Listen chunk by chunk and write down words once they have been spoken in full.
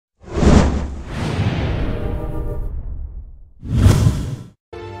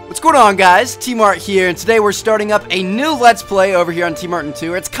What's going on, guys? T-Mart here, and today we're starting up a new Let's Play over here on T-Mart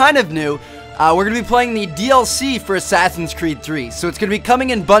 2. It's kind of new. We're going to be playing the DLC for Assassin's Creed 3. So it's going to be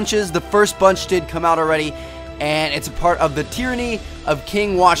coming in bunches. The first bunch did come out already, and it's a part of the Tyranny of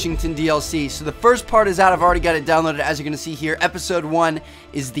King Washington DLC. So the first part is out. I've already got it downloaded, as you're going to see here. Episode 1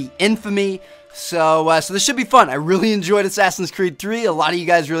 is the Infamy. So this should be fun. I really enjoyed Assassin's Creed 3. A lot of you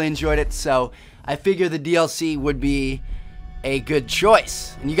guys really enjoyed it, so I figure the DLC would be a good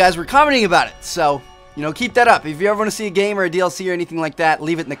choice, and you guys were commenting about it, so you know, keep that up. If you ever want to see a game or a DLC or anything like that,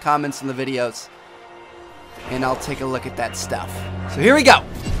 leave it in the comments in the videos and I'll take a look at that stuff. So here we go.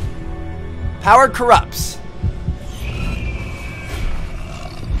 Power corrupts.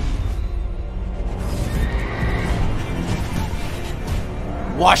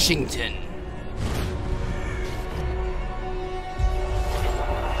 Washington.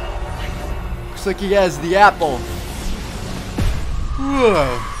 Looks like he has the apple.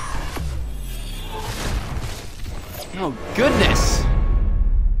 Whoa. Oh, goodness.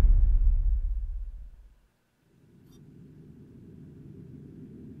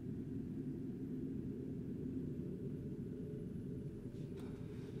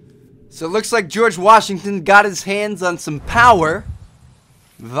 So it looks like George Washington got his hands on some power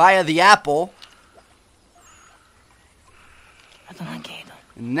via the apple.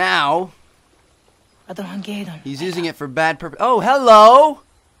 And now he's using it for bad purpose. Oh, hello!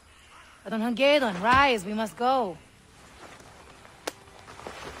 Rise, we must go.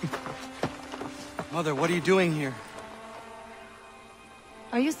 Mother, what are you doing here?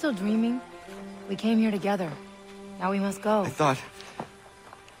 Are you still dreaming? We came here together. Now we must go. I thought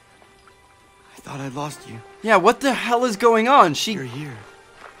I'd lost you. Yeah, what the hell is going on? You're here.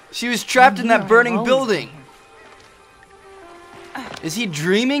 She was trapped in that burning building. Is he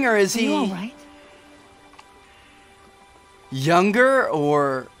dreaming, or is he... You all right? Younger,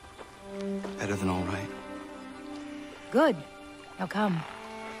 or... Better than all right. Good. Now come.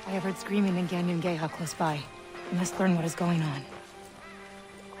 I have heard screaming in Ganyan Geha close by. We must learn what is going on.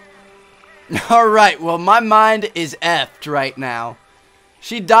 Alright, well, my mind is effed right now.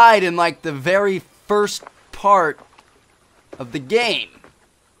 She died in, like, the very first part of the game.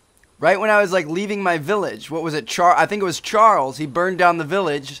 Right when I was, like, leaving my village. What was it? I think it was Charles. He burned down the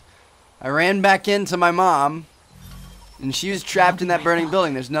village. I ran back into my mom. And she was trapped in that burning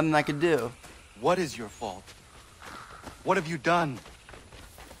building. There's nothing I could do. What is your fault? What have you done?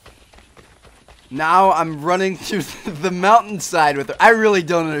 Now I'm running through the mountainside with her. I really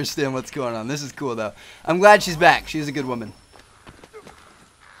don't understand what's going on. This is cool, though. I'm glad she's back. She's a good woman.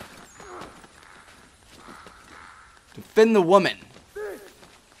 Defend the woman. There's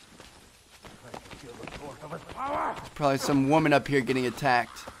probably some woman up here getting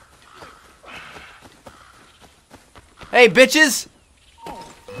attacked. Hey, bitches!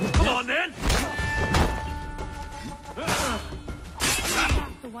 Come on, then!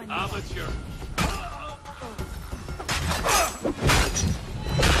 Amateur.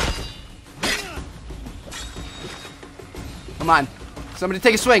 Come on. Somebody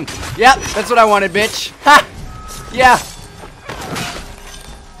take a swing. Yep, that's what I wanted, bitch. Ha! Yeah.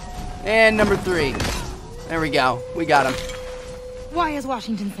 And number 3. There we go. We got him. Why has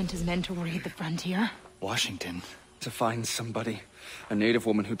Washington sent his men to raid the frontier? Washington. To find somebody. A native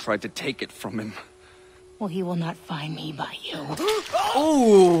woman who tried to take it from him. Well, he will not find me by you.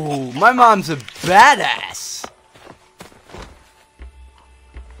 Ooh, my mom's a badass.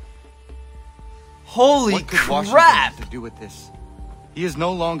 Holy what could crap! Washington have to do with this? He is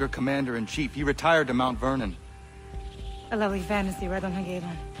no longer commander-in-chief. He retired to Mount Vernon. A lovely fantasy, Radon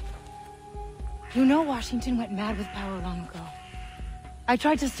Hagelan. You know Washington went mad with power long ago. I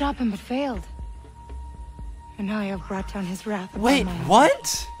tried to stop him, but failed. And now I have brought down his wrath. Wait,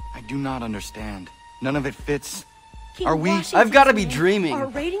 what? I do not understand. None of it fits. King Are we? I've got to be dreaming. Are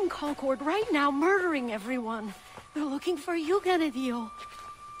raiding Concord right now, murdering everyone. They're looking for you, Ganadio.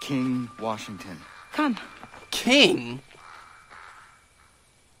 King Washington. Come. King?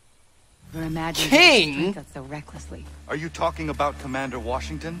 You're imagining King? us so recklessly. Are you talking about Commander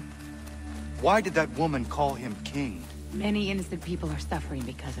Washington? Why did that woman call him king? Many innocent people are suffering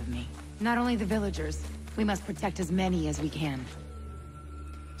because of me. Not only the villagers. We must protect as many as we can.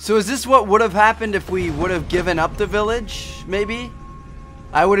 So is this what would have happened if we would have given up the village, maybe?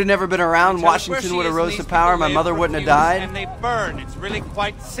 I would have never been around, Washington would have rose to power, my mother wouldn't have died. And they burn. It's really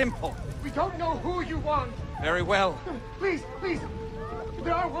quite simple. We don't know who you want. Very well. Please, please.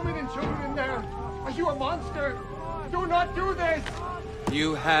 There are women and children in there. Are you a monster? Do not do this.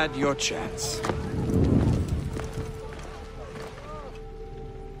 You had your chance.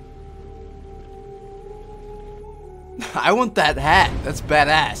 I want that hat. That's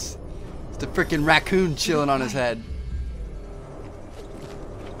badass. It's a freaking raccoon chilling on his head.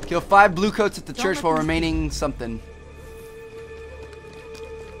 Kill 5 blue coats at the church while remaining something.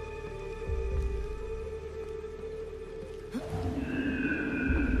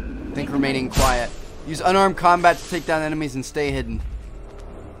 Think remaining quiet. Use unarmed combat to take down enemies and stay hidden.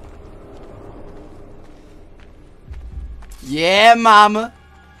 Yeah, mama.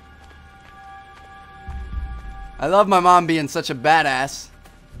 I love my mom being such a badass.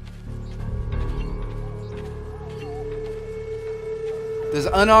 Does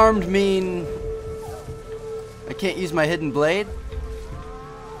unarmed mean I can't use my hidden blade?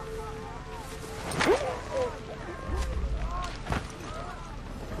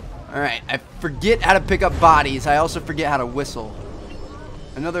 Alright, I forget how to pick up bodies. I also forget how to whistle.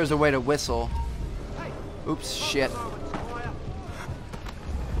 I know there's a way to whistle. Oops, shit.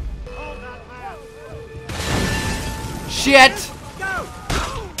 Shit!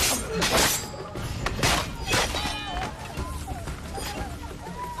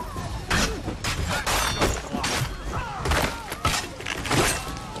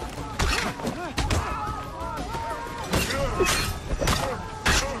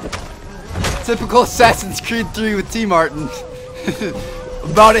 Typical Assassin's Creed 3 with T. Martin.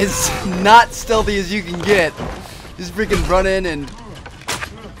 About as not stealthy as you can get. Just freaking run in and...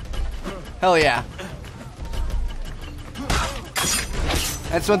 Hell yeah.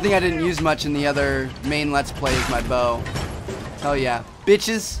 That's one thing I didn't use much in the other main Let's Play is my bow. Hell yeah.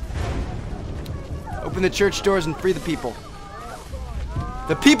 Bitches! Open the church doors and free the people.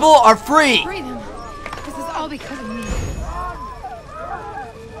 The people are free! Free them. This is all because of me.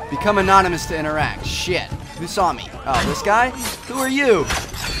 Become anonymous to interact. Shit. Who saw me? Oh, this guy? Who are you?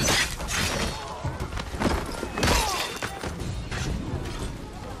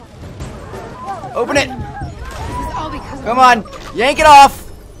 Open it! This is all because of Come on! Yank it off!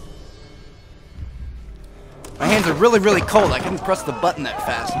 My hands are really, really cold. I couldn't press the button that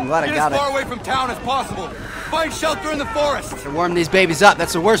fast. I'm glad I Get got as far it. away from town as possible. Find shelter in the forest. To warm these babies up.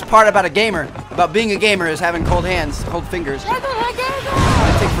 That's the worst part about a gamer. About being a gamer is having cold hands, cold fingers. They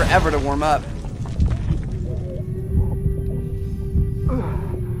take forever to warm up.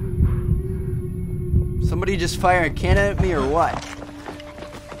 Somebody just fire a cannon at me or what?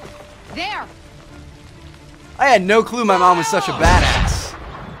 There! I had no clue my mom was such a badass.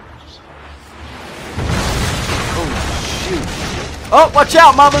 Oh, shoot. Oh, watch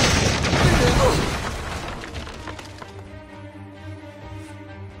out, mama!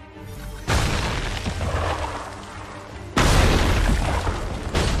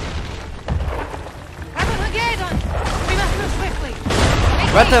 We must move swiftly.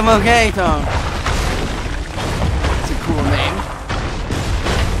 Retamogaton. That's a cool name.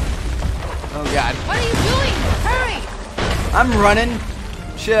 Oh god. What are you doing? Hurry! I'm running.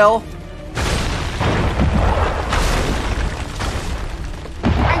 Chill.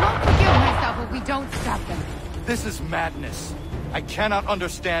 I won't forgive myself if we don't stop them. This is madness. I cannot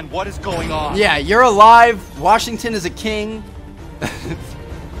understand what is going on. Yeah, you're alive. Washington is a king.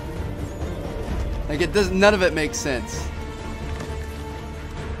 Like it does. None of it makes sense.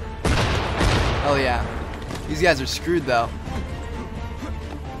 Oh yeah. These guys are screwed though.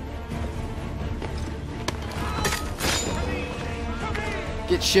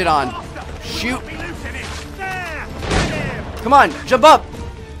 Get shit on. Shoot. Come on, jump up.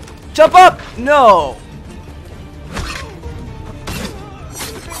 Jump up. No.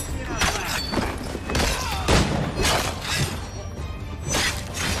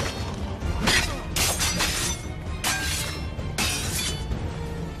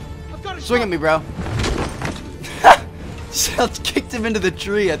 Swing at me, bro. Just kicked him into the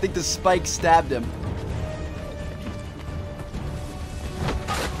tree. I think the spike stabbed him.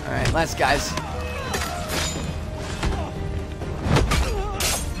 Alright, last guys.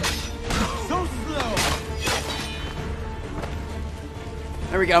 So slow.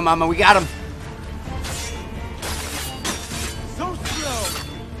 There we go, mama. We got him. So slow.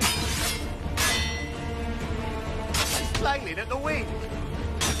 Slightly at the wing.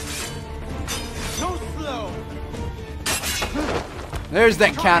 So slow. There's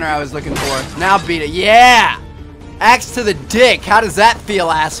that counter I was looking for. Now beat it. Yeah! Axe to the dick. How does that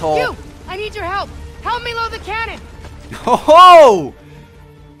feel, asshole? You! I need your help! Help me load the cannon! Ho ho!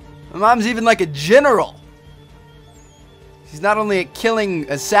 My mom's even like a general. She's not only a killing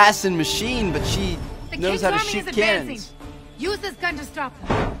assassin machine, but she The knows King's how to army shoot is advancing. cannons. Use this gun to stop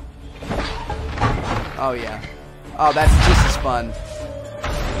them. Oh yeah. Oh, that's just as fun.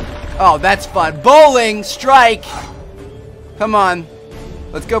 Oh, that's fun. Bowling! Strike! Come on.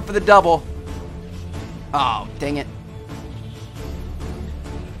 Let's go for the double. Oh, dang it.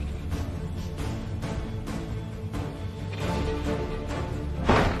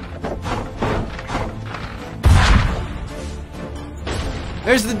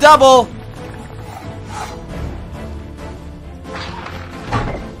 There's the double.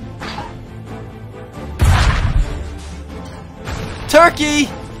 Turkey.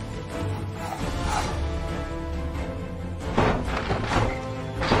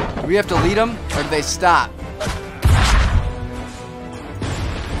 Do we have to lead them, or do they stop?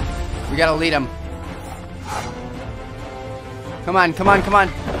 We gotta lead them. Come on, come on, come on.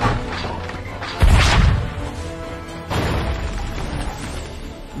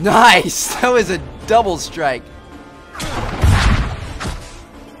 Nice! That was a double strike.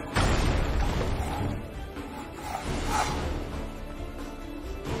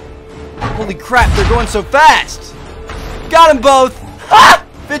 Holy crap, they're going so fast! Got them both! Ha!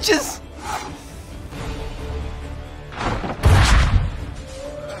 Bitches!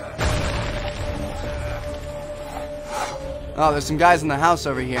 Oh, there's some guys in the house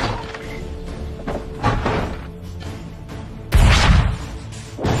over here.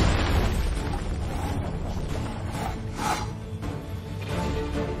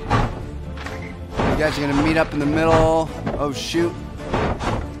 You guys are gonna meet up in the middle. Oh, shoot.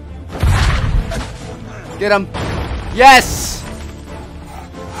 Get him. Yes!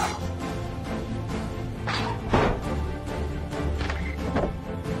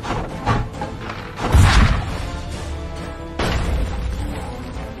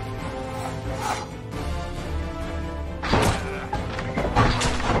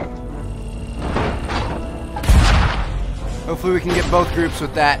 Hopefully we can get both groups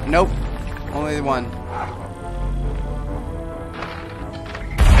with that. Nope. Only the one.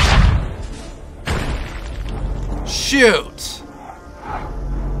 Shoot!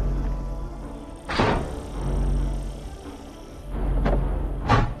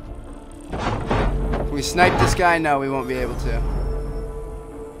 Can we snipe this guy? No, we won't be able to.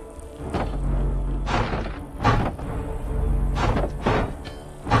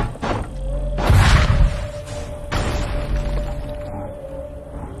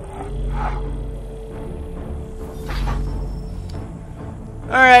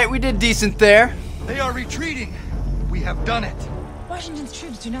 Alright, we did decent there. They are retreating. We have done it. Washington's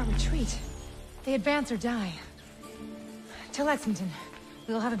troops do not retreat. They advance or die. To Lexington.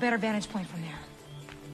 We will have a better vantage point from there.